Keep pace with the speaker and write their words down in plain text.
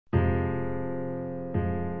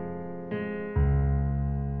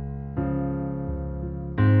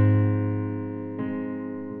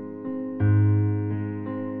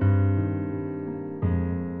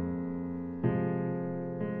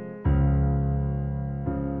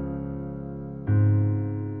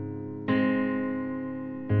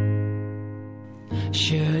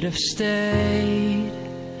Should have stayed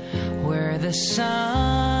where the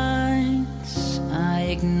signs I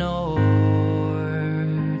ignored.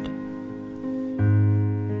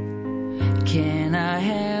 Can I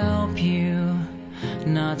help you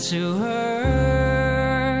not to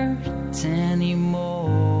hurt anymore?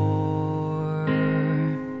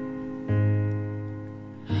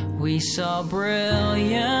 We saw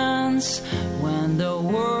brilliance when the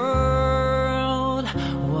world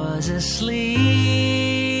was asleep.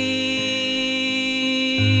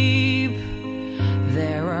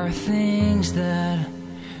 There are things that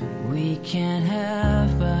we can't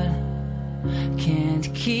have but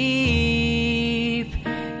can't keep.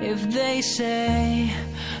 If they say,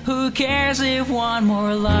 who cares if one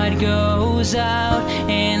more light goes out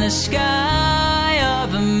in the sky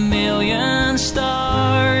of a million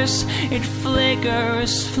stars? It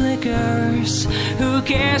flickers, flickers. Who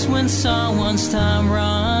cares when someone's time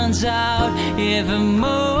runs out? If a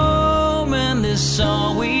moment is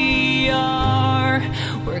all we are,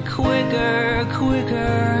 we're quicker,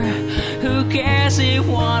 quicker. Who cares if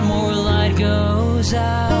one more light goes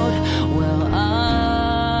out? Well, I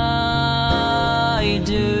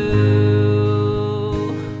do.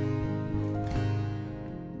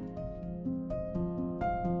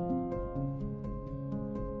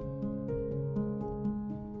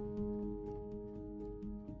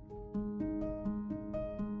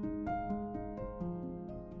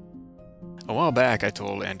 A while back I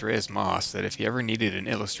told Andreas Moss that if he ever needed an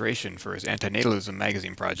illustration for his Antinatalism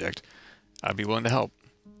magazine project, I'd be willing to help.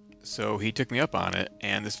 So he took me up on it,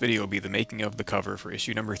 and this video will be the making of the cover for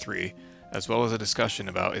issue number 3, as well as a discussion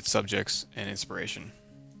about its subjects and inspiration.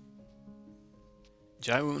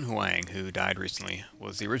 Jiwoon Hwang, who died recently,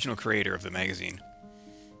 was the original creator of the magazine.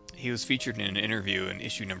 He was featured in an interview in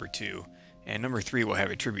issue number 2, and number 3 will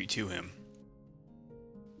have a tribute to him.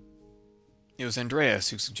 It was Andreas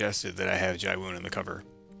who suggested that I have Jiwoon on the cover.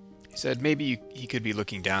 He said maybe he could be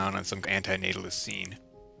looking down on some antinatalist scene.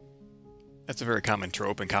 That's a very common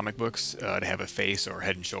trope in comic books, to have a face or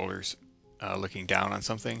head and shoulders looking down on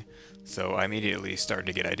something, so I immediately started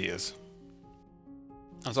to get ideas.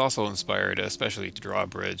 I was also inspired especially to draw a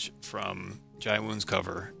bridge from Jiwoon's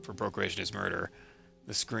cover for Procreation is Murder,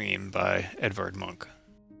 The Scream by Edvard Munch.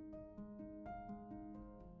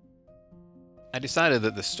 I decided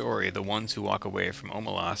that the story, The Ones Who Walk Away from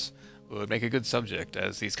Omelas, would make a good subject,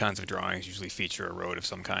 as these kinds of drawings usually feature a road of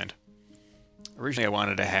some kind. Originally I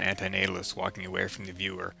wanted to have antinatalists walking away from the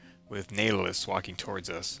viewer, with natalists walking towards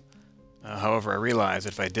us. However, I realized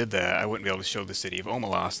that if I did that, I wouldn't be able to show the city of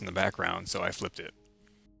Omelas in the background, so I flipped it.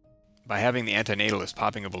 By having the antinatalist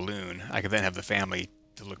popping a balloon, I could then have the family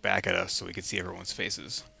to look back at us so we could see everyone's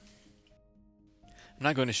faces. I'm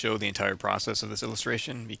not going to show the entire process of this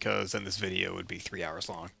illustration because then this video would be 3 hours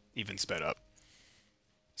long, even sped up.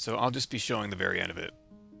 So I'll just be showing the very end of it.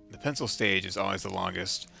 The pencil stage is always the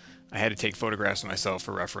longest. I had to take photographs of myself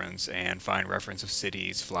for reference and find reference of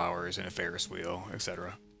cities, flowers, and a Ferris wheel,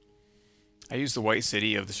 etc. I used the white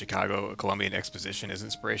city of the Chicago Columbian Exposition as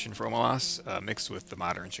inspiration for Omelas, mixed with the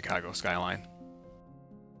modern Chicago skyline.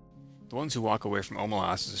 The Ones Who Walk Away from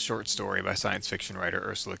Omelas is a short story by science fiction writer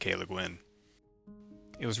Ursula K. Le Guin.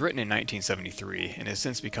 It was written in 1973 and has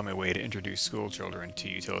since become a way to introduce school children to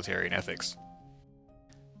utilitarian ethics.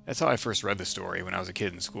 That's how I first read the story when I was a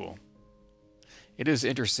kid in school. It is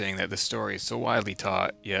interesting that the story is so widely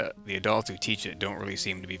taught, yet the adults who teach it don't really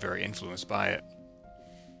seem to be very influenced by it.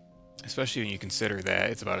 Especially when you consider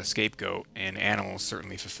that it's about a scapegoat, and animals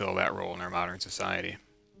certainly fulfill that role in our modern society.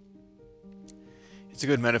 It's a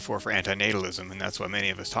good metaphor for antinatalism, and that's why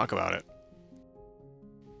many of us talk about it.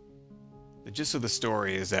 The gist of the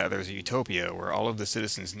story is that there's a utopia where all of the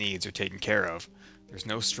citizens' needs are taken care of. There's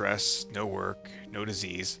no stress, no work, no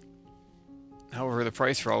disease. However, the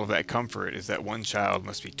price for all of that comfort is that one child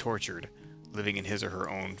must be tortured, living in his or her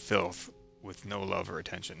own filth, with no love or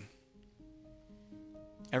attention.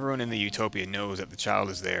 Everyone in the utopia knows that the child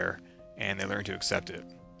is there, and they learn to accept it.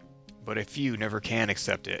 But a few never can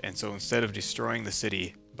accept it, and so instead of destroying the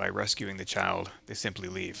city by rescuing the child, they simply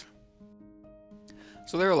leave.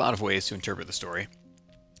 So there are a lot of ways to interpret the story.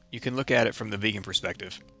 You can look at it from the vegan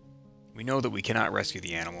perspective. We know that we cannot rescue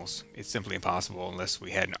the animals. It's simply impossible unless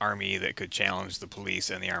we had an army that could challenge the police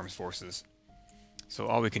and the armed forces. So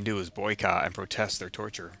all we can do is boycott and protest their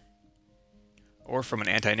torture. Or from an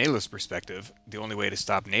antinatalist perspective, the only way to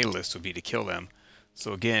stop natalists would be to kill them.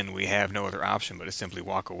 So again, we have no other option but to simply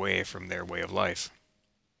walk away from their way of life.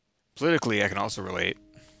 Politically, I can also relate.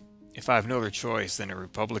 If I have no other choice than a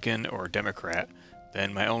Republican or a Democrat,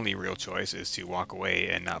 then my only real choice is to walk away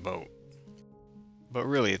and not vote. But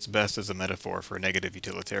really, it's best as a metaphor for negative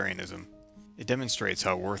utilitarianism. It demonstrates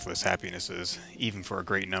how worthless happiness is, even for a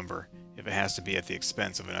great number, if it has to be at the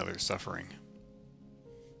expense of another's suffering.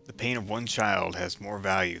 The pain of one child has more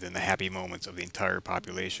value than the happy moments of the entire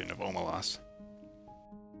population of Omelas.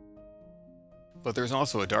 But there's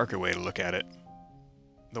also a darker way to look at it.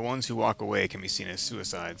 The ones who walk away can be seen as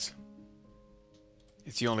suicides.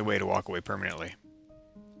 It's the only way to walk away permanently.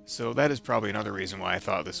 So that is probably another reason why I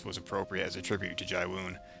thought this was appropriate as a tribute to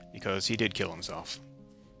Jiwoon, because he did kill himself.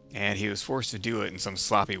 And he was forced to do it in some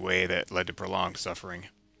sloppy way that led to prolonged suffering.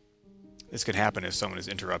 This can happen if someone is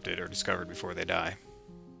interrupted or discovered before they die.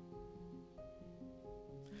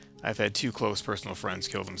 I've had 2 close personal friends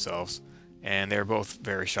kill themselves, and they are both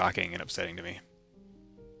very shocking and upsetting to me.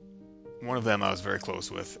 One of them I was very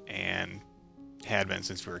close with, and had been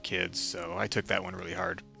since we were kids, so I took that one really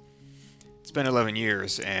hard. It's been 11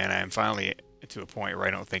 years, and I am finally to a point where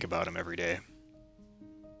I don't think about him every day.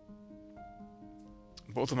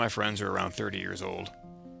 Both of my friends are around 30 years old,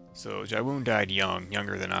 so Jiwoon died young,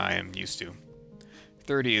 younger than I am used to.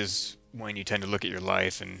 30 is when you tend to look at your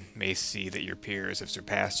life and may see that your peers have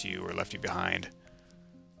surpassed you or left you behind.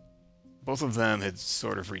 Both of them had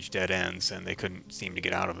sort of reached dead ends, and they couldn't seem to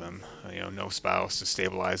get out of them. No spouse to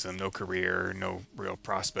stabilize them, no career, no real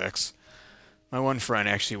prospects. My one friend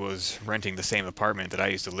actually was renting the same apartment that I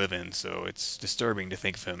used to live in, so it's disturbing to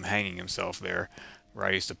think of him hanging himself there, where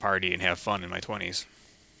I used to party and have fun in my 20s.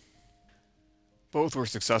 Both were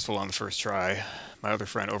successful on the first try. My other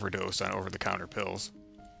friend overdosed on over-the-counter pills,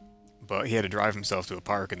 but he had to drive himself to a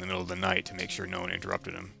park in the middle of the night to make sure no one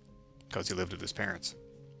interrupted him, because he lived with his parents.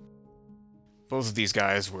 Both of these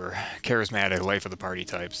guys were charismatic, life-of-the-party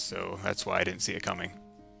types, so that's why I didn't see it coming.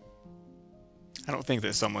 I don't think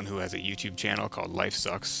that someone who has a YouTube channel called Life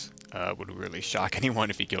Sucks would really shock anyone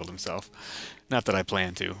if he killed himself. Not that I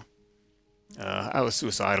plan to. I was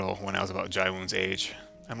suicidal when I was about Jiwoon's age.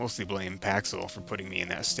 I mostly blame Paxil for putting me in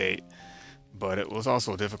that state, but it was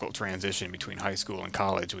also a difficult transition between high school and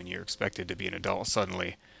college when you're expected to be an adult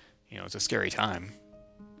suddenly. It's a scary time.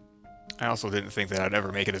 I also didn't think that I'd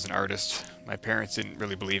ever make it as an artist. My parents didn't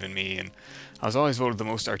really believe in me, and I was always voted the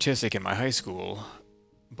most artistic in my high school,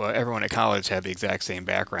 but everyone at college had the exact same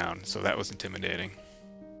background, so that was intimidating.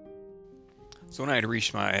 So when I had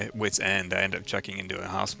reached my wit's end, I ended up checking into a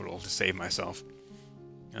hospital to save myself.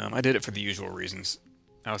 I did it for the usual reasons.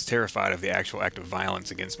 I was terrified of the actual act of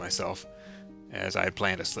violence against myself, as I had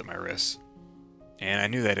planned to slit my wrists, and I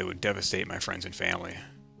knew that it would devastate my friends and family.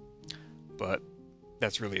 But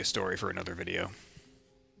that's really a story for another video.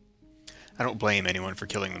 I don't blame anyone for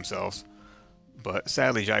killing themselves, but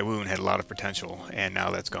sadly Jiwoon had a lot of potential, and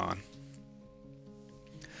now that's gone.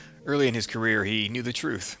 Early in his career, he knew the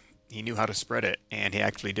truth. He knew how to spread it, and he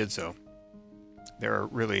actually did so. There are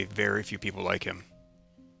really very few people like him.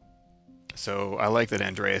 So I like that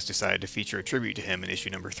Andreas decided to feature a tribute to him in issue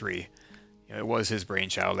number 3. It was his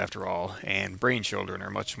brainchild after all, and brain children are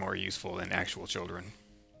much more useful than actual children.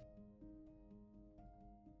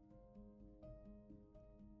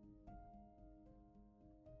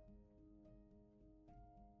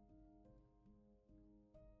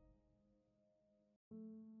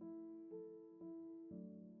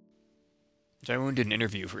 Jiwoon did an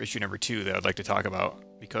interview for issue number 2 that I'd like to talk about,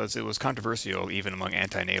 because it was controversial even among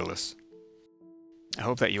antinatalists. I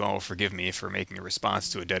hope that you all will forgive me for making a response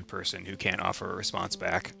to a dead person who can't offer a response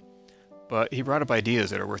back. But he brought up ideas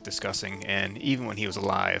that are worth discussing, and even when he was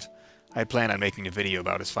alive, I had planned on making a video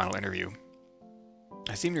about his final interview.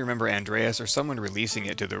 I seem to remember Andreas or someone releasing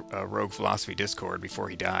it to the Rogue Philosophy Discord before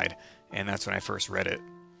he died, and that's when I first read it.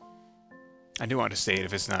 I do want to state,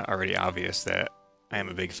 if it's not already obvious, that I am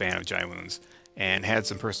a big fan of Jiwoon's, and had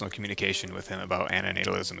some personal communication with him about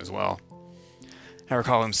antinatalism as well. I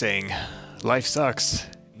recall him saying, "Life sucks,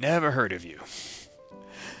 never heard of you."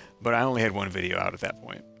 But I only had one video out at that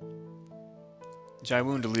point.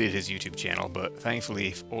 Jiwoon deleted his YouTube channel, but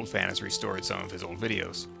thankfully Old Fan has restored some of his old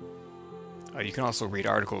videos. You can also read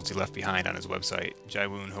articles he left behind on his website,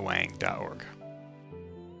 jiwoonhwang.org.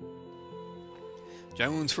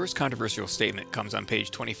 Jiwoon's first controversial statement comes on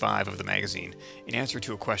page 25 of the magazine in answer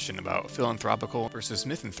to a question about philanthropical versus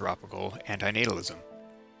mythanthropical antinatalism.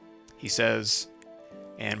 He says,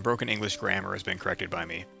 and broken English grammar has been corrected by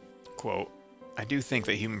me, quote, "I do think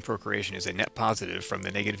that human procreation is a net positive from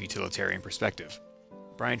the negative utilitarian perspective.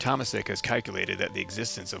 Brian Tomasik has calculated that the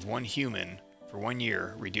existence of one human for 1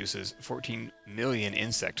 year reduces 14 million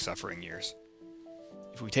insect suffering years.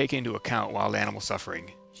 If we take into account wild animal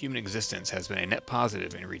suffering, human existence has been a net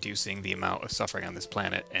positive in reducing the amount of suffering on this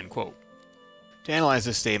planet," end quote. To analyze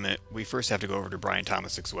this statement, we first have to go over to Brian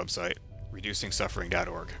Tomasik's website,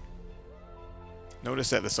 reducingsuffering.org. Notice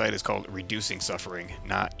that the site is called Reducing Suffering,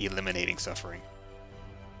 not Eliminating Suffering.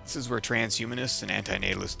 This is where transhumanists and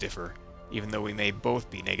antinatalists differ, even though we may both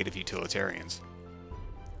be negative utilitarians.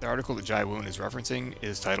 The article that Jiwoon is referencing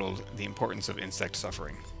is titled The Importance of Insect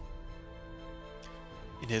Suffering.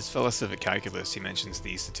 In his philosophic calculus, he mentions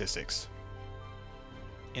these statistics.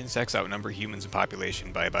 Insects outnumber humans in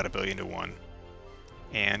population by about 1 billion to 1,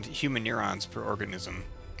 and human neurons per organism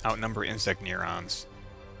outnumber insect neurons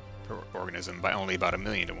per organism by only about 1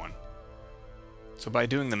 million to 1. So by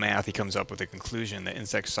doing the math, he comes up with the conclusion that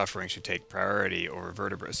insect suffering should take priority over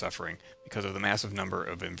vertebrate suffering because of the massive number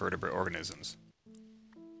of invertebrate organisms.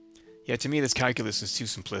 Yet to me, this calculus is too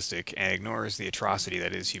simplistic and ignores the atrocity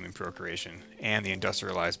that is human procreation and the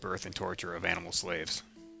industrialized birth and torture of animal slaves.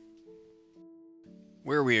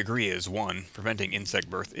 Where we agree is 1. Preventing insect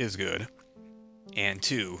birth is good, and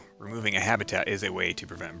 2. Removing a habitat is a way to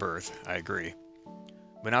prevent birth. I agree.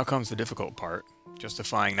 But now comes the difficult part,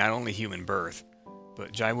 justifying not only human birth,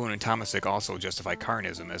 but Jiwoon and Tomasik also justify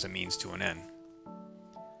carnism as a means to an end.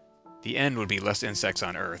 The end would be less insects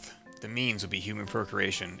on Earth. The means would be human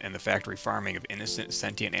procreation and the factory farming of innocent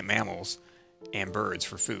sentient mammals and birds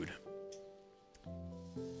for food.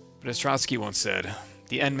 But as Trotsky once said,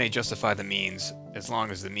 the end may justify the means as long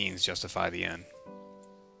as the means justify the end.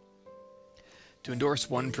 To endorse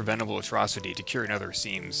one preventable atrocity to cure another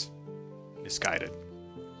seems misguided.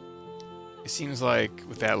 It seems like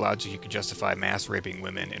with that logic you could justify mass raping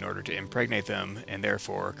women in order to impregnate them and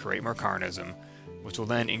therefore create more carnism, which will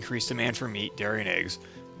then increase demand for meat, dairy, and eggs,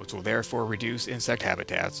 which will therefore reduce insect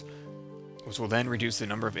habitats, which will then reduce the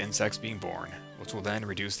number of insects being born, which will then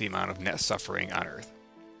reduce the amount of net suffering on Earth.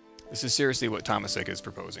 This is seriously what Tomasik is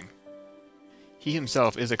proposing. He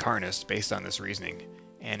himself is a carnist based on this reasoning,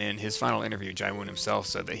 and in his final interview, Jiwoon himself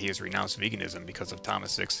said that he has renounced veganism because of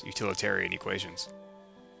Tomasik's utilitarian equations.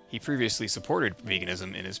 He previously supported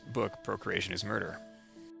veganism in his book, Procreation is Murder.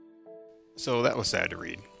 So that was sad to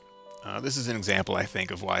read. This is an example, I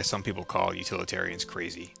think, of why some people call utilitarians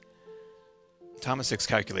crazy. Tomasik's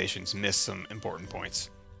calculations miss some important points.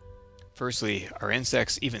 Firstly, are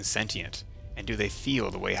insects even sentient, and do they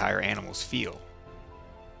feel the way higher animals feel?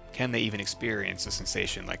 Can they even experience a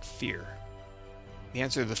sensation like fear? The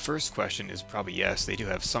answer to the first question is probably yes, they do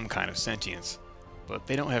have some kind of sentience, but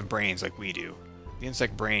they don't have brains like we do. The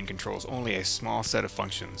insect brain controls only a small set of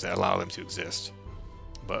functions that allow them to exist,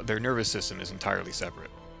 but their nervous system is entirely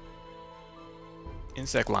separate.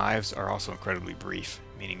 Insect lives are also incredibly brief,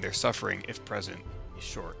 meaning their suffering, if present, is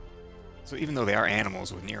short. So even though they are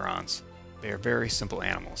animals with neurons, they are very simple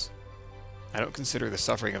animals. I don't consider the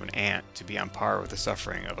suffering of an ant to be on par with the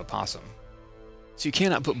suffering of a possum. So you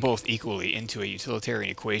cannot put both equally into a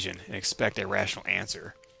utilitarian equation and expect a rational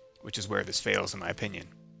answer, which is where this fails in my opinion.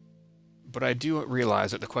 But I do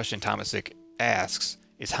realize that the question Tomasik asks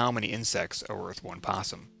is how many insects are worth one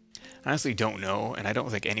possum. I honestly don't know, and I don't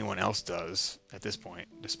think anyone else does at this point,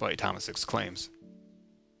 despite Tomasik's claims.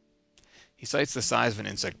 He cites the size of an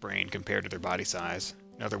insect brain compared to their body size.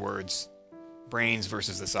 In other words, brains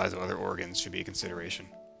versus the size of other organs should be a consideration.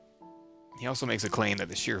 He also makes a claim that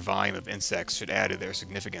the sheer volume of insects should add to their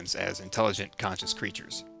significance as intelligent, conscious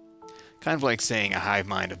creatures. Kind of like saying a hive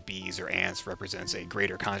mind of bees or ants represents a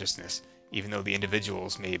greater consciousness, even though the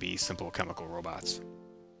individuals may be simple chemical robots.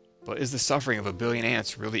 But is the suffering of 1 billion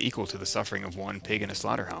ants really equal to the suffering of one pig in a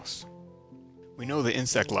slaughterhouse? We know that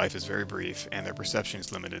insect life is very brief and their perception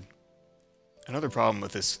is limited. Another problem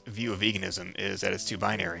with this view of veganism is that it's too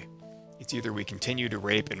binary. It's either we continue to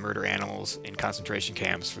rape and murder animals in concentration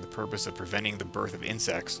camps for the purpose of preventing the birth of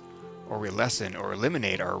insects, or we lessen or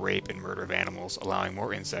eliminate our rape and murder of animals, allowing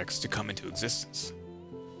more insects to come into existence.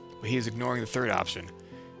 But he is ignoring the third option,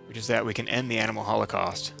 which is that we can end the animal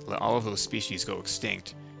holocaust, let all of those species go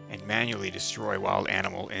extinct, and manually destroy wild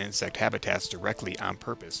animal and insect habitats directly on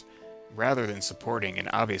purpose, rather than supporting an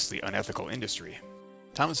obviously unethical industry.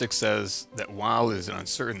 Tomasik says that while it is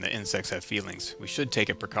uncertain that insects have feelings, we should take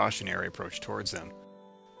a precautionary approach towards them.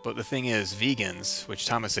 But the thing is, vegans, which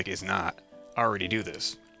Tomasik is not, already do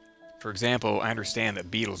this. For example, I understand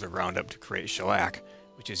that beetles are ground up to create shellac,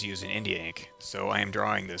 which is used in India ink, so I am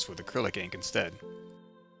drawing this with acrylic ink instead.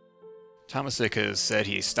 Tomasik has said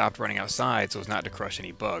he stopped running outside so as not to crush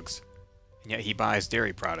any bugs, and yet he buys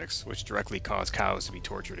dairy products, which directly cause cows to be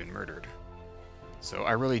tortured and murdered. So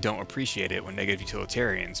I really don't appreciate it when negative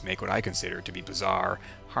utilitarians make what I consider to be bizarre,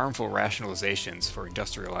 harmful rationalizations for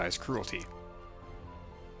industrialized cruelty.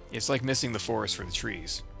 It's like missing the forest for the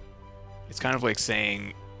trees. It's kind of like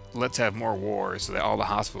saying, let's have more wars so that all the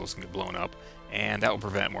hospitals can get blown up, and that will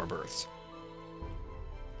prevent more births.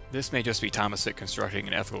 This may just be Tomasik constructing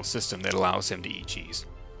an ethical system that allows him to eat cheese.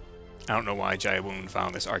 I don't know why Jiwoon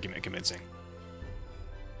found this argument convincing.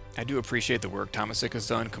 I do appreciate the work Tomasik has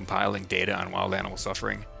done compiling data on wild animal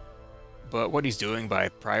suffering, but what he's doing by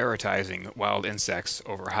prioritizing wild insects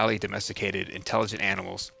over highly domesticated, intelligent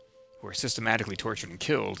animals who are systematically tortured and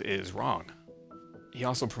killed is wrong. He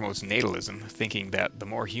also promotes natalism, thinking that the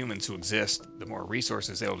more humans who exist, the more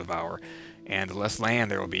resources they will devour, and the less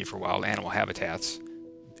land there will be for wild animal habitats,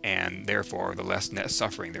 and therefore the less net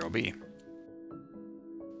suffering there will be.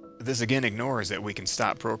 This again ignores that we can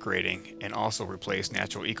stop procreating and also replace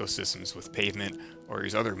natural ecosystems with pavement or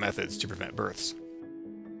use other methods to prevent births.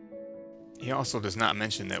 He also does not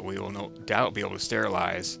mention that we will no doubt be able to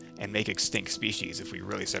sterilize and make extinct species if we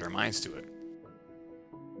really set our minds to it.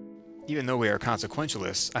 Even though we are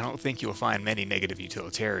consequentialists, I don't think you'll find many negative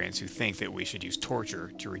utilitarians who think that we should use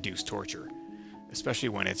torture to reduce torture, especially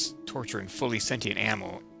when it's torturing fully sentient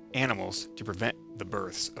animals to prevent the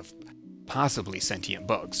births of possibly sentient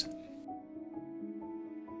bugs.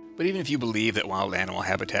 But even if you believe that wild animal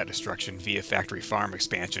habitat destruction via factory farm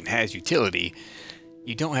expansion has utility,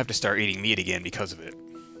 you don't have to start eating meat again because of it.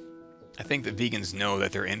 I think that vegans know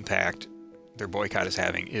that their impact their boycott is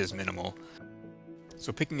having is minimal,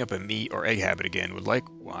 so picking up a meat or egg habit again would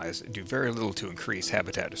likewise do very little to increase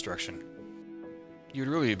habitat destruction. You'd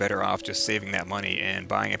really be better off just saving that money and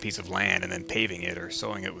buying a piece of land and then paving it or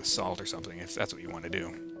sowing it with salt or something if that's what you want to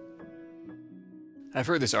do. I've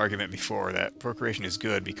heard this argument before that procreation is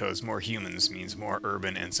good because more humans means more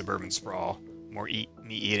urban and suburban sprawl, more meat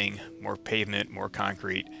eating, more pavement, more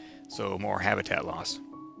concrete, so more habitat loss.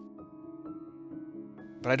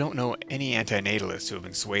 But I don't know any antinatalists who have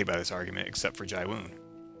been swayed by this argument except for Jiwoon.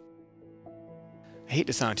 I hate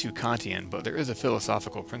to sound too Kantian, but there is a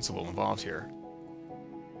philosophical principle involved here.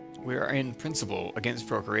 We are in principle against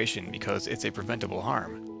procreation because it's a preventable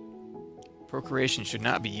harm. Procreation should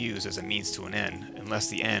not be used as a means to an end unless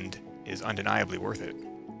the end is undeniably worth it.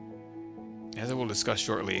 As I will discuss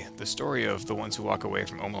shortly, the story of the ones who walk away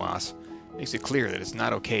from Omelas makes it clear that it's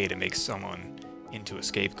not okay to make someone into a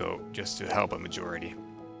scapegoat just to help a majority.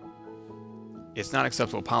 It's not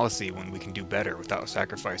acceptable policy when we can do better without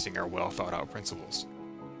sacrificing our well thought out principles.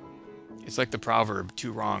 It's like the proverb,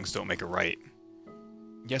 2 wrongs don't make a right.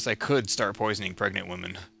 Yes, I could start poisoning pregnant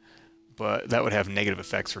women, but that would have negative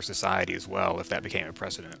effects for society as well if that became a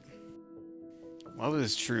precedent. While it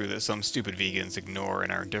is true that some stupid vegans ignore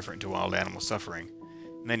and are indifferent to wild animal suffering,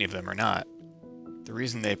 many of them are not. The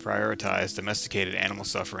reason they prioritize domesticated animal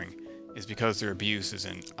suffering is because their abuse is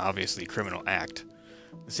an obviously criminal act.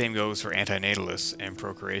 The same goes for antinatalists and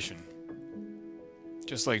procreation.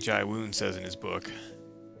 Just like Jiwoon says in his book,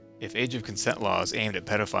 if age of consent laws aimed at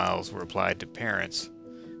pedophiles were applied to parents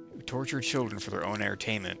who torture children for their own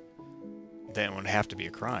entertainment, then it would have to be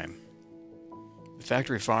a crime. The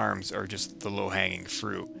factory farms are just the low-hanging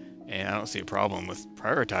fruit, and I don't see a problem with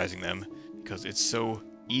prioritizing them because it's so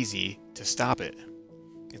easy to stop it.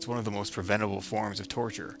 It's one of the most preventable forms of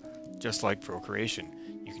torture, just like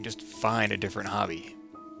procreation. You can just find a different hobby.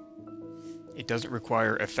 It doesn't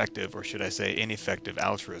require effective, or should I say ineffective,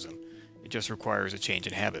 altruism. It just requires a change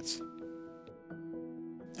in habits.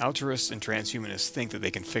 Altruists and transhumanists think that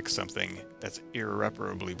they can fix something that's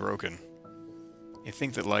irreparably broken. They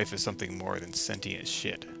think that life is something more than sentient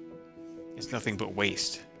shit. It's nothing but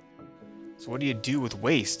waste. So what do you do with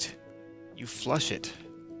waste? You flush it.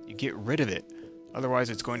 You get rid of it.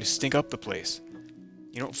 Otherwise it's going to stink up the place.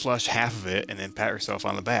 You don't flush half of it and then pat yourself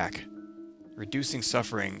on the back. Reducing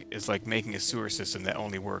suffering is like making a sewer system that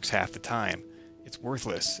only works half the time. It's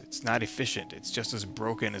worthless. It's not efficient. It's just as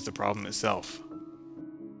broken as the problem itself.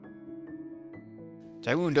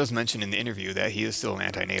 Jiwoon does mention in the interview that he is still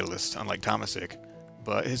an antinatalist, unlike Tomasik,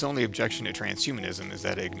 but his only objection to transhumanism is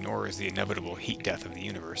that it ignores the inevitable heat death of the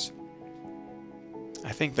universe.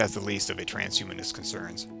 I think that's the least of a transhumanist's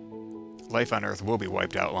concerns. Life on Earth will be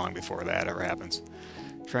wiped out long before that ever happens.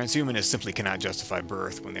 Transhumanists simply cannot justify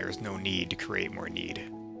birth when there is no need to create more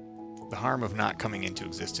need. The harm of not coming into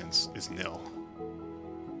existence is nil.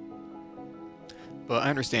 But I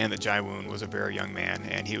understand that Jiwoon was a very young man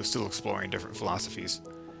and he was still exploring different philosophies.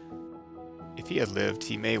 If he had lived,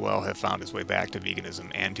 he may well have found his way back to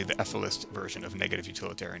veganism and to the Efilist version of negative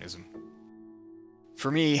utilitarianism.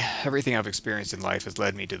 For me, everything I've experienced in life has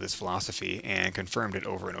led me to this philosophy and confirmed it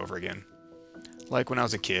over and over again. Like when I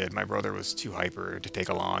was a kid, my brother was too hyper to take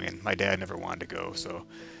along and my dad never wanted to go, so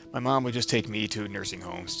my mom would just take me to nursing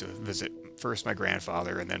homes to visit first my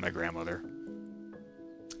grandfather and then my grandmother.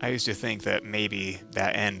 I used to think that maybe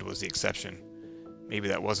that end was the exception. Maybe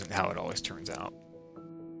that wasn't how it always turns out.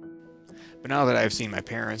 But now that I've seen my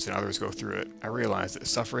parents and others go through it, I realize that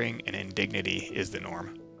suffering and indignity is the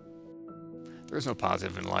norm. There is no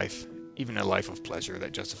positive in life. even a life of pleasure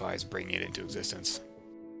that justifies bringing it into existence.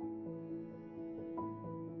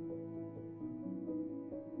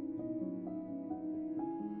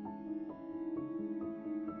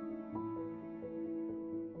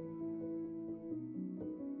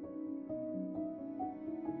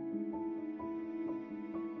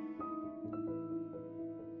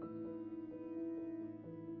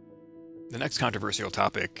 The next controversial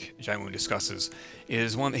topic Jiwoon discusses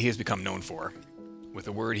is one that he has become known for, with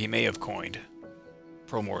a word he may have coined,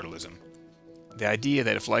 Promortalism. The idea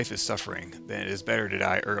that if life is suffering, then it is better to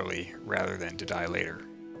die early rather than to die later.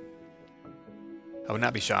 I would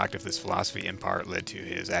not be shocked if this philosophy in part led to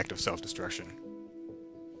his act of self-destruction.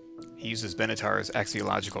 He uses Benatar's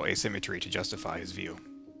axiological asymmetry to justify his view.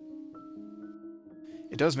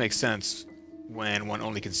 It does make sense when one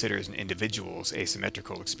only considers an individual's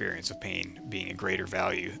asymmetrical experience of pain being a greater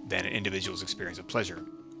value than an individual's experience of pleasure.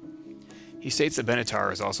 He states that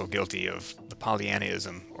Benatar is also guilty of the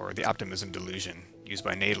Pollyannism or the optimism delusion used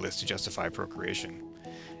by natalists to justify procreation,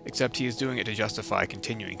 except he is doing it to justify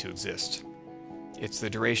continuing to exist. It's the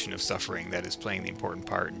duration of suffering that is playing the important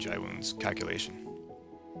part in Jiwoon's calculation.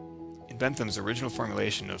 In Bentham's original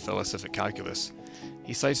formulation of philosophic calculus,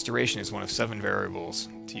 he cites duration as one of 7 variables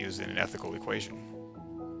to use in an ethical equation.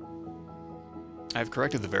 I have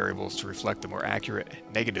corrected the variables to reflect the more accurate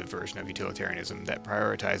negative version of utilitarianism that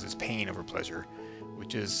prioritizes pain over pleasure,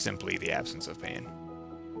 which is simply the absence of pain.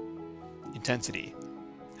 Intensity.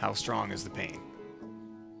 How strong is the pain?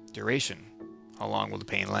 Duration. How long will the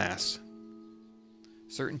pain last?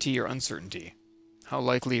 Certainty or uncertainty. How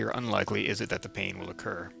likely or unlikely is it that the pain will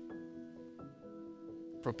occur?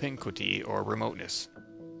 Propinquity or remoteness.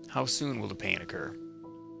 How soon will the pain occur?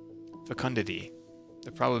 Fecundity.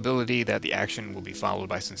 The probability that the action will be followed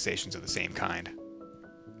by sensations of the same kind.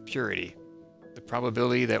 Purity. The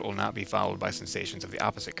probability that it will not be followed by sensations of the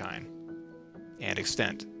opposite kind. And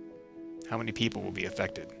extent. How many people will be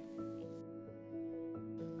affected?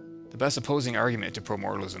 The best opposing argument to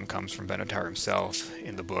promortalism comes from Benatar himself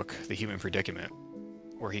in the book The Human Predicament,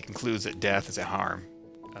 where he concludes that death is a harm,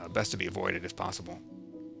 best to be avoided if possible.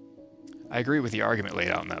 I agree with the argument laid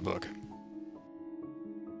out in that book.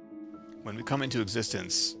 When we come into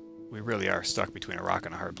existence, we really are stuck between a rock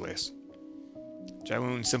and a hard place.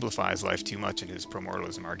 Jiwoon simplifies life too much in his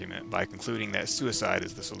promortalism argument by concluding that suicide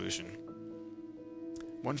is the solution.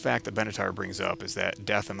 One fact that Benatar brings up is that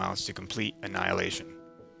death amounts to complete annihilation.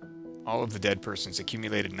 All of the dead person's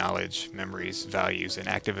accumulated knowledge, memories, values, and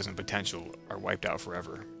activism potential are wiped out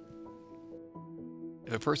forever.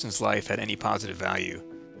 If a person's life had any positive value,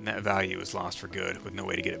 then that value is lost for good, with no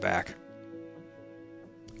way to get it back.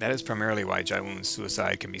 That is primarily why Jiwoon's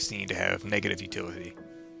suicide can be seen to have negative utility.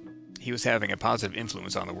 He was having a positive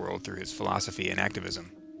influence on the world through his philosophy and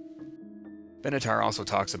activism. Benatar also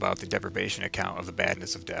talks about the deprivation account of the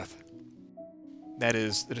badness of death. That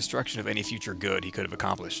is, the destruction of any future good he could have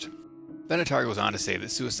accomplished. Benatar goes on to say that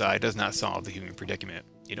suicide does not solve the human predicament,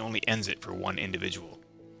 it only ends it for one individual.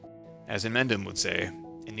 As Mendham would say,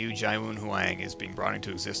 a new Jiwoon Hwang is being brought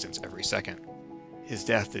into existence every second. His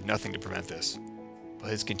death did nothing to prevent this, but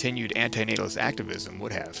his continued antinatalist activism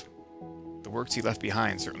would have. The works he left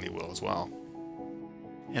behind certainly will as well.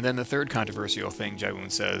 And then the third controversial thing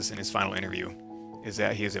Jiwoon says in his final interview is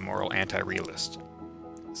that he is a moral anti-realist.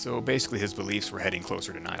 So basically his beliefs were heading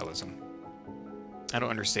closer to nihilism. I don't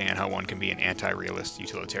understand how one can be an anti-realist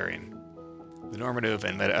utilitarian. The normative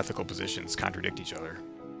and meta-ethical positions contradict each other.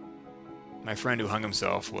 My friend who hung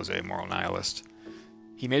himself was a moral nihilist.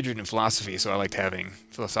 He majored in philosophy, so I liked having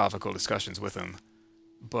philosophical discussions with him.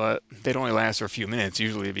 But they'd only last for a few minutes,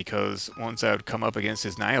 usually because once I would come up against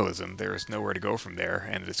his nihilism, there was nowhere to go from there,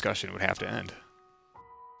 and the discussion would have to end.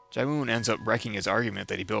 Jiwoon ends up wrecking his argument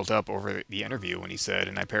that he built up over the interview when he said,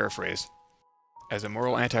 and I paraphrase, "As a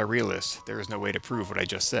moral anti-realist, there is no way to prove what I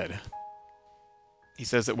just said." He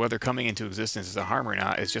says that whether coming into existence is a harm or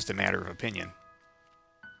not is just a matter of opinion.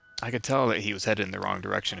 I could tell that he was headed in the wrong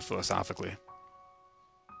direction philosophically.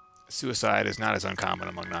 Suicide is not as uncommon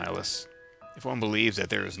among nihilists. If one believes that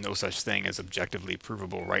there is no such thing as objectively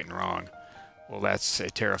provable right and wrong, well, that's a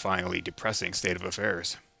terrifyingly depressing state of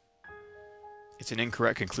affairs. It's an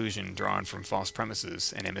incorrect conclusion drawn from false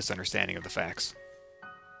premises and a misunderstanding of the facts.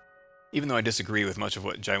 Even though I disagree with much of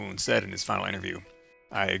what Jiwoon said in his final interview,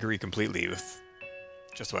 I agree completely with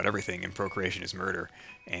just about everything in Procreation is Murder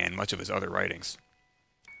and much of his other writings.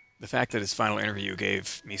 The fact that his final interview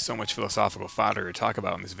gave me so much philosophical fodder to talk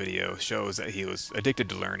about in this video shows that he was addicted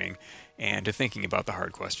to learning and to thinking about the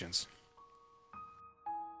hard questions.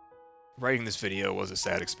 Writing this video was a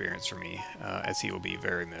sad experience for me, as he will be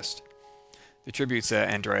very missed. The tributes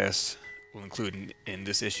that Andreas will include in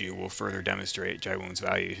this issue will further demonstrate Jiwoon's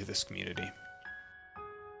value to this community.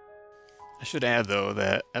 I should add, though,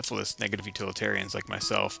 that Efilis negative utilitarians like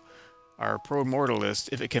myself are pro-mortalist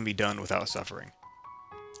if it can be done without suffering.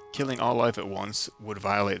 Killing all life at once would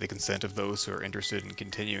violate the consent of those who are interested in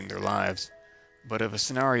continuing their lives, but if a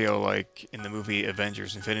scenario like in the movie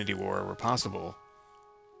Avengers Infinity War were possible,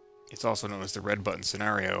 it's also known as the red button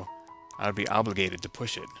scenario, I would be obligated to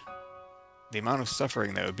push it. The amount of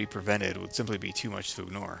suffering that would be prevented would simply be too much to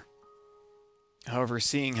ignore. However,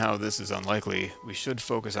 seeing how this is unlikely, we should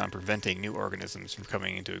focus on preventing new organisms from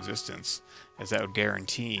coming into existence, as that would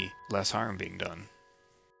guarantee less harm being done.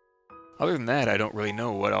 Other than that, I don't really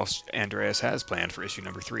know what else Andreas has planned for issue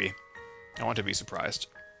number 3. I want to be surprised.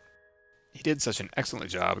 He did such an excellent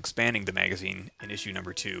job expanding the magazine in issue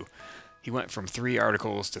number 2. He went from 3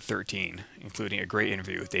 articles to 13, including a great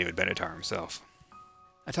interview with David Benatar himself.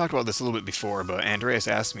 I talked about this a little bit before, but Andreas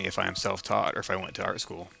asked me if I am self-taught or if I went to art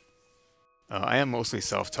school. I am mostly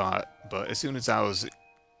self-taught, but as soon as I was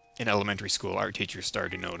in elementary school, art teachers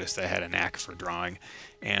started to notice that I had a knack for drawing,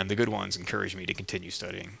 and the good ones encouraged me to continue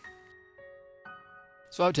studying.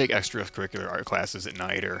 So I would take extracurricular art classes at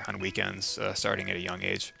night or on weekends, starting at a young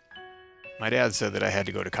age. My dad said that I had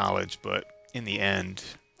to go to college, but in the end,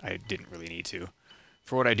 I didn't really need to.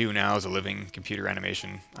 For what I do now as a living computer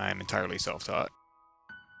animation, I am entirely self-taught.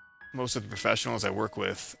 Most of the professionals I work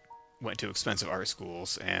with went to expensive art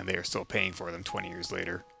schools, and they are still paying for them 20 years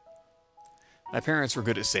later. My parents were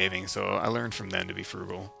good at saving, so I learned from them to be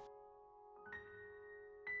frugal.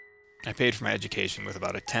 I paid for my education with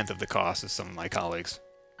about 1/10 of the cost of some of my colleagues.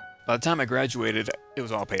 By the time I graduated, it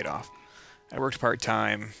was all paid off. I worked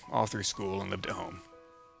part-time all through school and lived at home.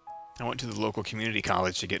 I went to the local community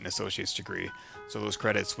college to get an associate's degree, so those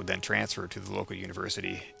credits would then transfer to the local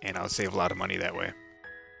university, and I would save a lot of money that way.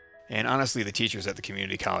 And honestly, the teachers at the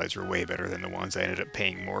community college were way better than the ones I ended up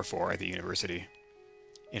paying more for at the university.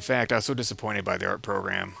 In fact, I was so disappointed by the art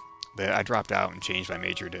program that I dropped out and changed my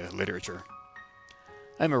major to literature.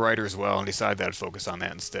 I'm a writer as well and decided that I'd focus on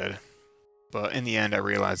that instead. But in the end, I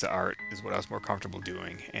realized that art is what I was more comfortable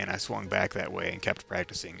doing, and I swung back that way and kept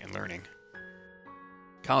practicing and learning.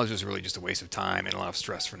 College was really just a waste of time and a lot of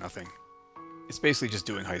stress for nothing. It's basically just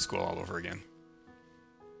doing high school all over again.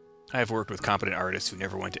 I have worked with competent artists who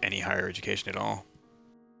never went to any higher education at all.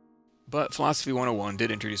 But Philosophy 101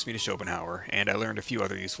 did introduce me to Schopenhauer, and I learned a few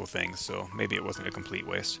other useful things, so maybe it wasn't a complete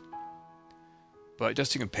waste. But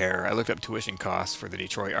just to compare, I looked up tuition costs for the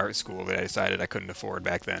Detroit Art School that I decided I couldn't afford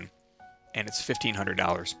back then, and it's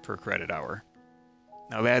 $1,500 per credit hour.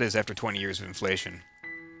 Now that is after 20 years of inflation,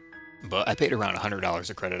 but I paid around $100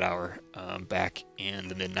 a credit hour back in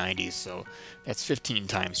the mid-90s, so that's 15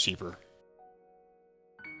 times cheaper.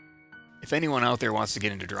 If anyone out there wants to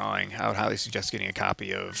get into drawing, I would highly suggest getting a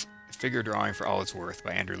copy of Figure Drawing for All It's Worth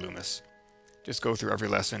by Andrew Loomis. Just go through every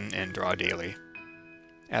lesson and draw daily.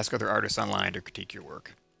 Ask other artists online to critique your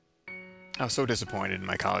work. I was so disappointed in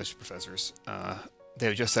my college professors. They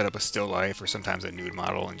would just set up a still life or sometimes a nude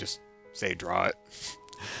model and just say, draw it.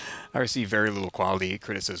 I received very little quality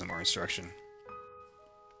criticism or instruction.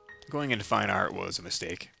 Going into fine art was a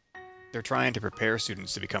mistake. They're trying to prepare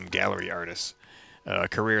students to become gallery artists, a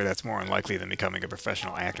career that's more unlikely than becoming a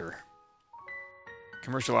professional actor.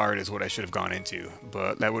 Commercial art is what I should have gone into,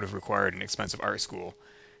 but that would have required an expensive art school,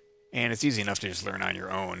 and it's easy enough to just learn on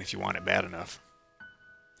your own if you want it bad enough.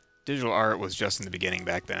 Digital art was just in the beginning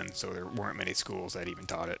back then, so there weren't many schools that even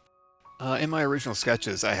taught it. In my original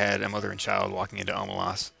sketches, I had a mother and child walking into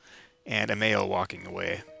Omelas, and a male walking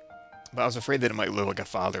away. But I was afraid that it might look like a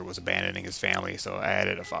father was abandoning his family, so I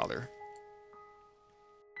added a father.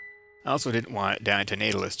 I also didn't want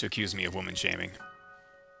Antinatalists to accuse me of woman-shaming.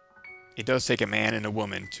 It does take a man and a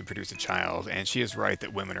woman to produce a child, and she is right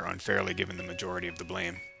that women are unfairly given the majority of the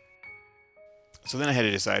blame. So then I had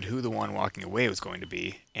to decide who the one walking away was going to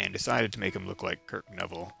be, and decided to make him look like Kirk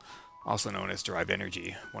Neville, also known as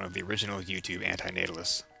DerivedEnergy, one of the original YouTube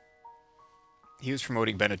antinatalists. He was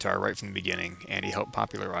promoting Benatar right from the beginning, and he helped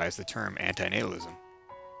popularize the term antinatalism.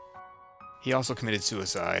 He also committed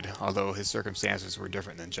suicide, although his circumstances were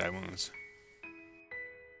different than Jiwoon's.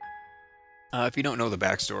 If you don't know the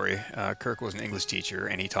backstory, Kirk was an English teacher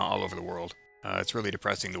and he taught all over the world. It's really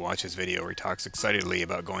depressing to watch his video where he talks excitedly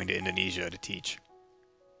about going to Indonesia to teach.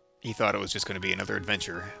 He thought it was just going to be another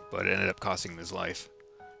adventure, but it ended up costing him his life.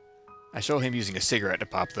 I show him using a cigarette to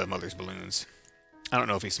pop the mother's balloons. I don't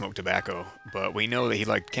know if he smoked tobacco, but we know that he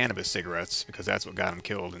liked cannabis cigarettes because that's what got him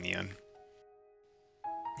killed in the end.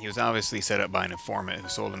 He was obviously set up by an informant who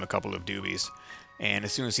sold him a couple of doobies, and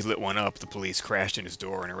as soon as he lit one up, the police crashed in his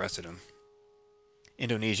door and arrested him.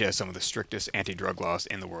 Indonesia has some of the strictest anti-drug laws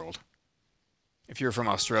in the world. If you're from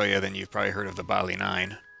Australia, then you've probably heard of the Bali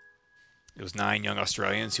Nine. It was 9 young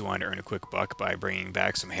Australians who wanted to earn a quick buck by bringing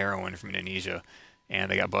back some heroin from Indonesia,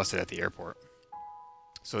 and they got busted at the airport.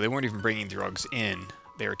 So they weren't even bringing drugs in,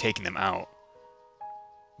 they were taking them out.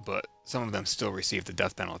 But some of them still received the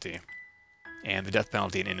death penalty. And the death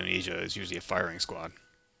penalty in Indonesia is usually a firing squad.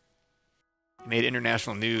 It made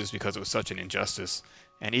international news because it was such an injustice,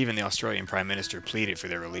 and even the Australian Prime Minister pleaded for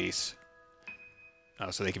their release.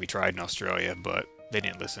 So they could be tried in Australia, but they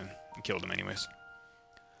didn't listen and killed them anyways.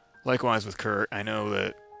 Likewise with Kirk, I know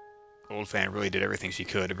that Old Fan really did everything she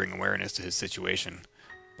could to bring awareness to his situation,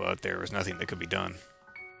 but there was nothing that could be done.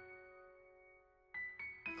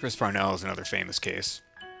 Chris Parnell is another famous case.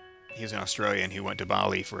 He was an Australian who went to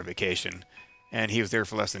Bali for a vacation, and he was there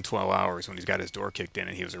for less than 12 hours when he got his door kicked in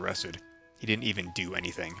and he was arrested. He didn't even do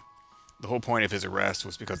anything. The whole point of his arrest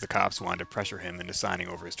was because the cops wanted to pressure him into signing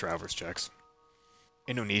over his traveler's checks.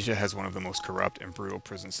 Indonesia has one of the most corrupt and brutal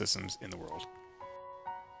prison systems in the world.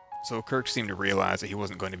 So Kirk seemed to realize that he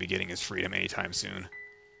wasn't going to be getting his freedom anytime soon.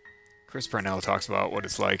 Chris Parnell talks about what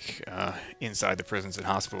it's like inside the prisons and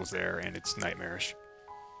hospitals there, and it's nightmarish.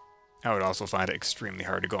 I would also find it extremely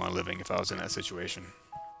hard to go on living if I was in that situation.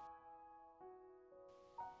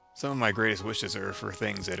 Some of my greatest wishes are for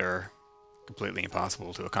things that are completely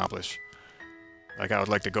impossible to accomplish. Like I would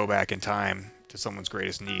like to go back in time to someone's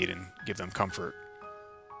greatest need and give them comfort.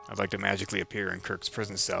 I'd like to magically appear in Kirk's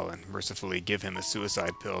prison cell and mercifully give him a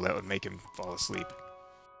suicide pill that would make him fall asleep,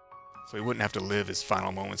 so he wouldn't have to live his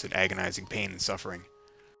final moments in agonizing pain and suffering.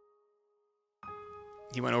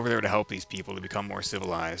 He went over there to help these people to become more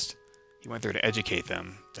civilized. He went there to educate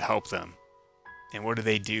them, to help them. And what did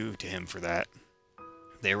they do to him for that?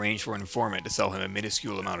 They arranged for an informant to sell him a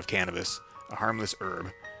minuscule amount of cannabis, a harmless herb,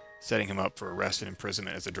 setting him up for arrest and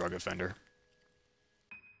imprisonment as a drug offender.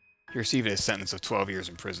 He received a sentence of 12 years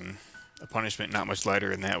in prison, a punishment not much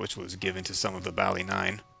lighter than that which was given to some of the Bali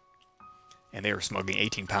Nine, and they were smuggling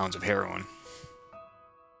 18 pounds of heroin.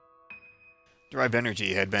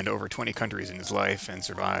 DerivedEnergy had been to over 20 countries in his life and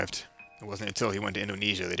survived. It wasn't until he went to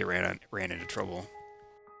Indonesia that he ran into trouble.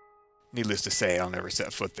 Needless to say, I'll never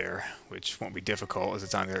set foot there, which won't be difficult as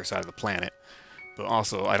it's on the other side of the planet, but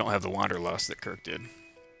also I don't have the wanderlust that Kirk did.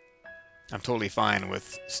 I'm totally fine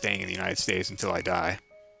with staying in the United States until I die.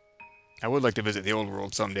 I would like to visit the old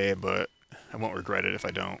world someday, but I won't regret it if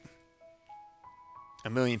I don't.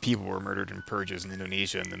 1 million people were murdered in purges in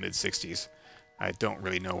Indonesia in the mid-60s. I don't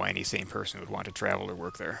really know why any sane person would want to travel or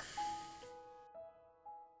work there.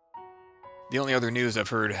 The only other news I've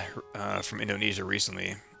heard from Indonesia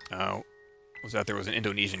recently was that there was an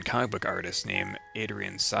Indonesian comic book artist named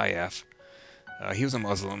Adrian Syaf. He was a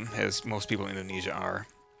Muslim, as most people in Indonesia are,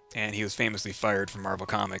 and he was famously fired from Marvel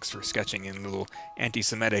Comics for sketching in little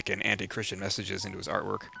anti-Semitic and anti-Christian messages into his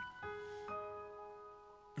artwork.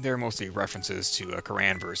 They're mostly references to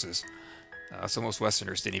Quran verses, so most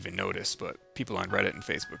Westerners didn't even notice, but people on Reddit and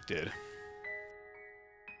Facebook did.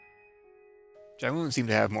 Jiwoon seemed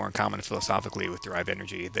to have more in common philosophically with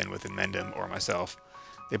DerivedEnergy than with Mendham or myself.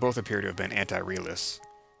 They both appear to have been anti-realists,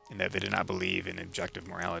 in that they did not believe in objective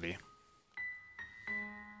morality.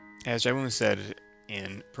 As Jiwoon said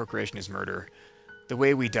in Procreation is Murder, the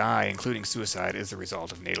way we die, including suicide, is the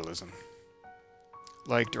result of natalism.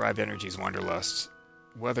 Like DerivedEnergy's wanderlust,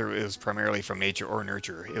 whether it was primarily from nature or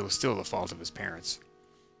nurture, it was still the fault of his parents,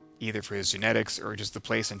 either for his genetics or just the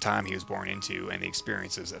place and time he was born into and the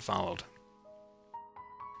experiences that followed.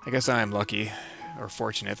 I guess I am lucky, or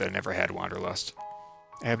fortunate, that I never had wanderlust.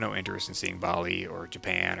 I have no interest in seeing Bali or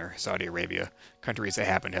Japan or Saudi Arabia, countries that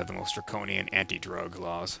happen to have the most draconian anti-drug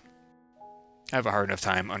laws. I have a hard enough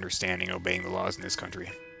time understanding and obeying the laws in this country.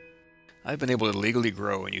 I've been able to legally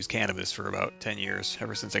grow and use cannabis for about 10 years,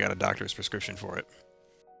 ever since I got a doctor's prescription for it.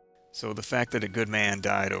 So the fact that a good man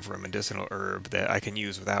died over a medicinal herb that I can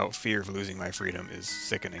use without fear of losing my freedom is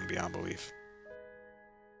sickening beyond belief.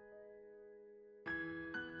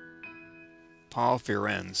 Paul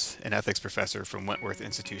Firenze, an ethics professor from Wentworth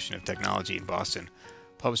Institution of Technology in Boston,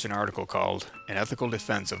 published an article called An Ethical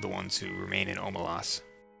Defense of the Ones Who Remain in Omelas.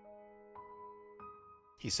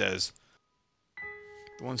 He says,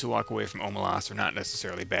 the ones who walk away from Omelas are not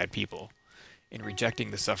necessarily bad people. In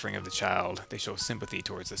rejecting the suffering of the child, they show sympathy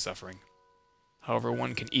towards the suffering. However,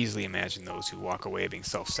 one can easily imagine those who walk away being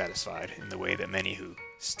self-satisfied in the way that many who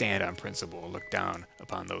stand on principle look down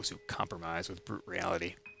upon those who compromise with brute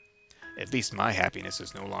reality. At least my happiness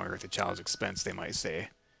is no longer at the child's expense, they might say.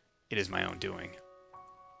 It is my own doing.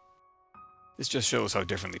 This just shows how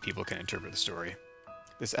differently people can interpret the story.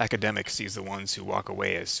 This academic sees the ones who walk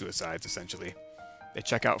away as suicides, essentially. They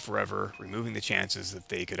check out forever, removing the chances that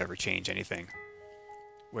they could ever change anything.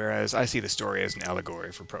 whereas I see the story as an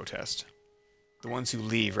allegory for protest. The ones who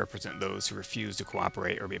leave represent those who refuse to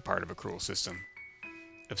cooperate or be a part of a cruel system.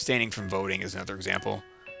 Abstaining from voting is another example.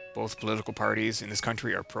 Both political parties in this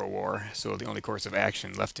country are pro-war, so the only course of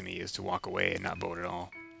action left to me is to walk away and not vote at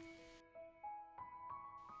all.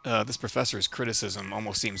 This professor's criticism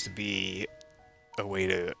almost seems to be a way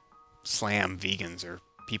to slam vegans or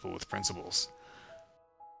people with principles.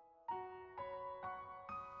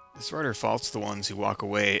 This writer faults the ones who walk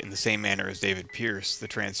away in the same manner as David Pearce, the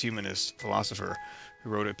transhumanist philosopher who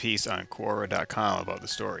wrote a piece on Quora.com about the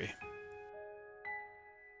story.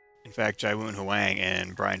 In fact, Jiwoon Hwang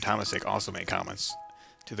and Tomasik also made comments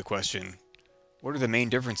to the question, what are the main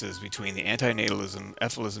differences between the antinatalism,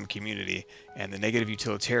 Efilism community and the negative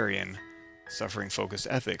utilitarian, suffering-focused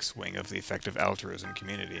ethics wing of the effective altruism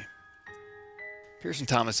community? Pearce and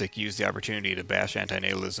Tomasik use the opportunity to bash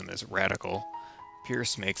antinatalism as radical.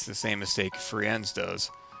 Pearce makes the same mistake Firenze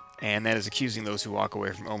does, and that is accusing those who walk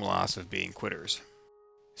away from Omelas of being quitters.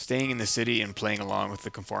 Staying in the city and playing along with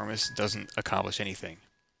the conformists doesn't accomplish anything.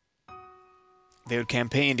 They would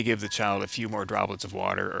campaign to give the child a few more droplets of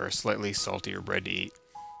water or a slightly saltier bread to eat,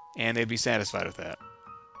 and they'd be satisfied with that.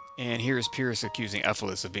 And here is Pearce accusing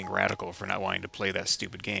Efilis of being radical for not wanting to play that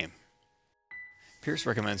stupid game. Pearce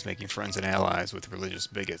recommends making friends and allies with religious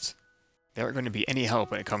bigots. They aren't going to be any help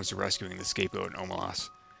when it comes to rescuing the scapegoat in Omelas,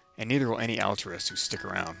 and neither will any altruists who stick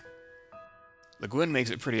around. Le Guin makes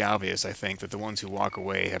it pretty obvious, I think, that the ones who walk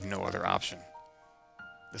away have no other option.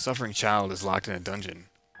 The suffering child is locked in a dungeon.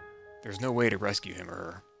 There's no way to rescue him or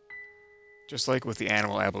her. Just like with the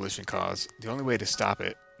animal abolition cause, the only way to stop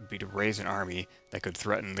it would be to raise an army that could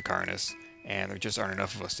threaten the Carnists, and there just aren't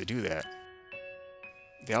enough of us to do that.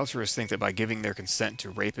 The altruists think that by giving their consent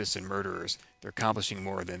to rapists and murderers, they're accomplishing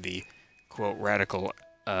more than the, quote, radical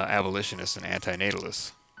abolitionists and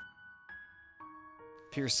antinatalists.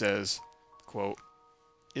 Pearce says, quote,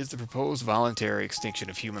 is the proposed voluntary extinction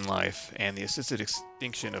of human life and the assisted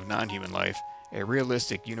extinction of non-human life a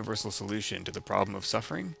realistic universal solution to the problem of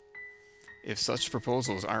suffering? If such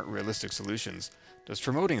proposals aren't realistic solutions, does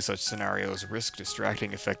promoting such scenarios risk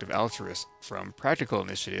distracting effective altruists from practical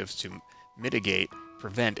initiatives to mitigate,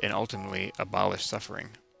 prevent, and ultimately abolish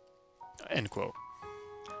suffering? End quote.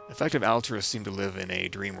 Effective altruists seem to live in a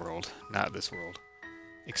dream world, not this world.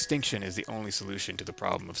 Extinction is the only solution to the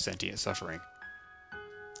problem of sentient suffering.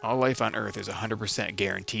 All life on Earth is 100%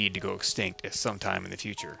 guaranteed to go extinct at some time in the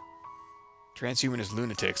future. Transhumanist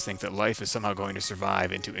lunatics think that life is somehow going to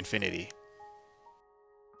survive into infinity.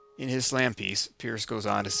 In his slam piece, Pearce goes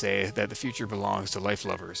on to say that the future belongs to life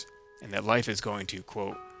lovers, and that life is going to,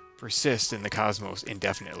 quote, persist in the cosmos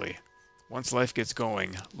indefinitely. Once life gets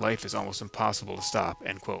going, life is almost impossible to stop,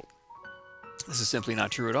 end quote. This is simply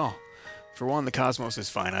not true at all. For one, the cosmos is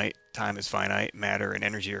finite, time is finite, matter and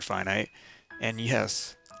energy are finite, and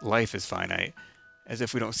yes, life is finite, as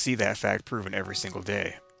if we don't see that fact proven every single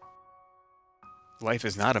day. Life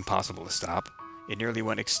is not impossible to stop. It nearly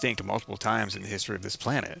went extinct multiple times in the history of this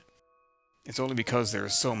planet. It's only because there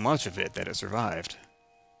is so much of it that it survived.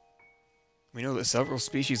 We know that several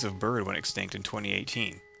species of bird went extinct in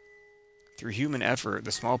 2018. Through human effort,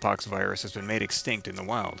 the smallpox virus has been made extinct in the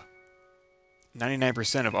wild.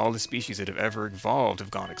 99% of all the species that have ever evolved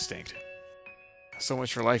have gone extinct. So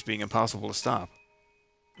much for life being impossible to stop.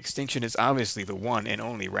 Extinction is obviously the one and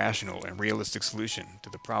only rational and realistic solution to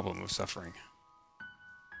the problem of suffering.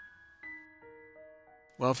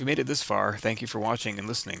 Well, if you made it this far, thank you for watching and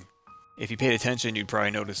listening. If you paid attention, you'd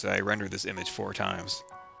probably notice that I rendered this image 4 times.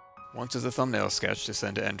 Once as a thumbnail sketch to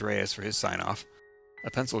send to Andreas for his sign-off,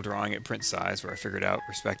 a pencil drawing at print size where I figured out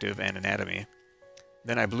perspective and anatomy.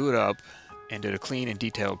 Then I blew it up and did a clean and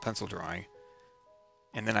detailed pencil drawing,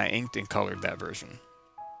 and then I inked and colored that version.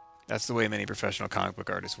 That's the way many professional comic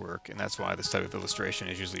book artists work, and that's why this type of illustration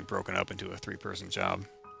is usually broken up into a 3-person job.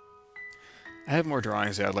 I have more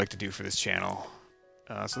drawings that I'd like to do for this channel,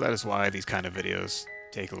 so that is why these kind of videos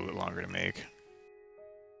take a little bit longer to make.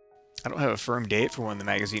 I don't have a firm date for when the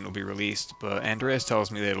magazine will be released, but Andreas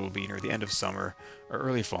tells me that it will be near the end of summer or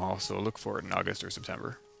early fall, so look for it in August or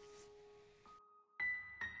September.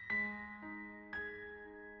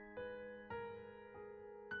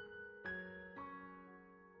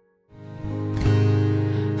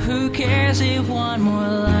 Who cares if one more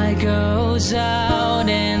light goes out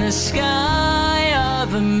in the sky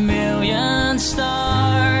of a million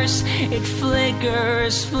stars? It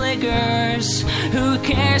flickers, flickers. Who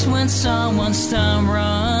cares when someone's time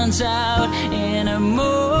runs out? In a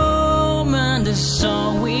moment, that's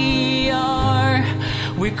all we are.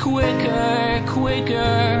 We're quicker,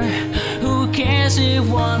 quicker. Who cares if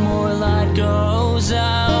one more light goes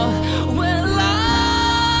out? When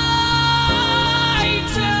light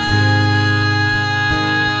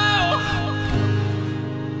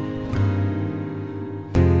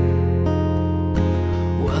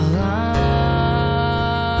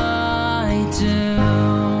do.